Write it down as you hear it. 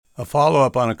A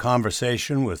follow-up on a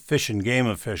conversation with Fish and Game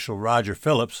official Roger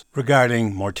Phillips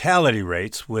regarding mortality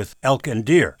rates with elk and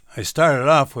deer. I started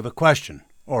off with a question,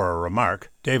 or a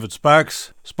remark. David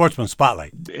Sparks, Sportsman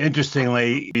Spotlight.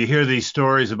 Interestingly, you hear these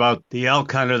stories about the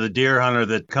elk hunter, the deer hunter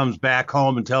that comes back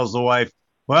home and tells the wife,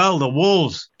 well, the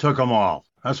wolves took them all.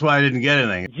 That's why I didn't get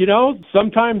anything.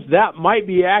 Sometimes that might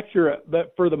be accurate,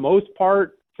 but for the most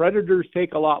part, predators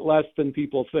take a lot less than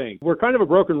people think. We're kind of a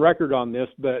broken record on this,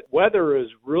 but weather is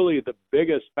really the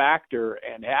biggest factor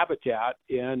and habitat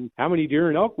in how many deer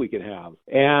and elk we can have.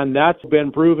 And that's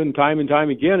been proven time and time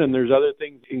again. And there's other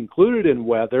things included in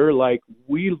weather, like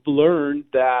we've learned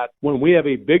that when we have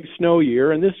a big snow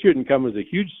year, and this shouldn't come as a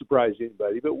huge surprise to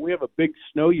anybody, but when we have a big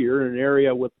snow year in an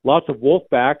area with lots of wolf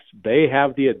packs, they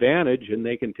have the advantage and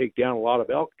they can take down a lot of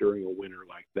elk during a winter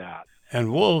like that.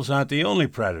 And wolves aren't the only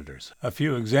predators. A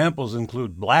few examples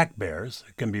include black bears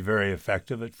that can be very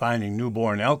effective at finding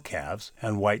newborn elk calves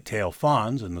and white-tailed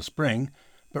fawns in the spring,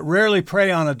 but rarely prey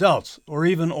on adults or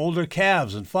even older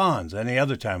calves and fawns any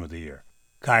other time of the year.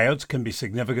 Coyotes can be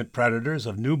significant predators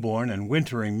of newborn and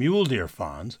wintering mule deer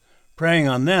fawns, preying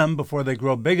on them before they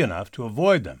grow big enough to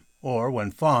avoid them, or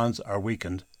when fawns are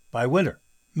weakened by winter.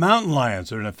 Mountain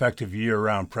lions are an effective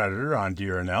year-round predator on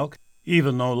deer and elk.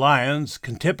 Even though lions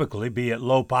can typically be at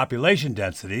low population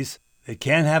densities, they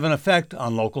can have an effect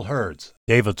on local herds.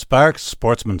 David Sparks,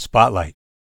 Sportsman Spotlight.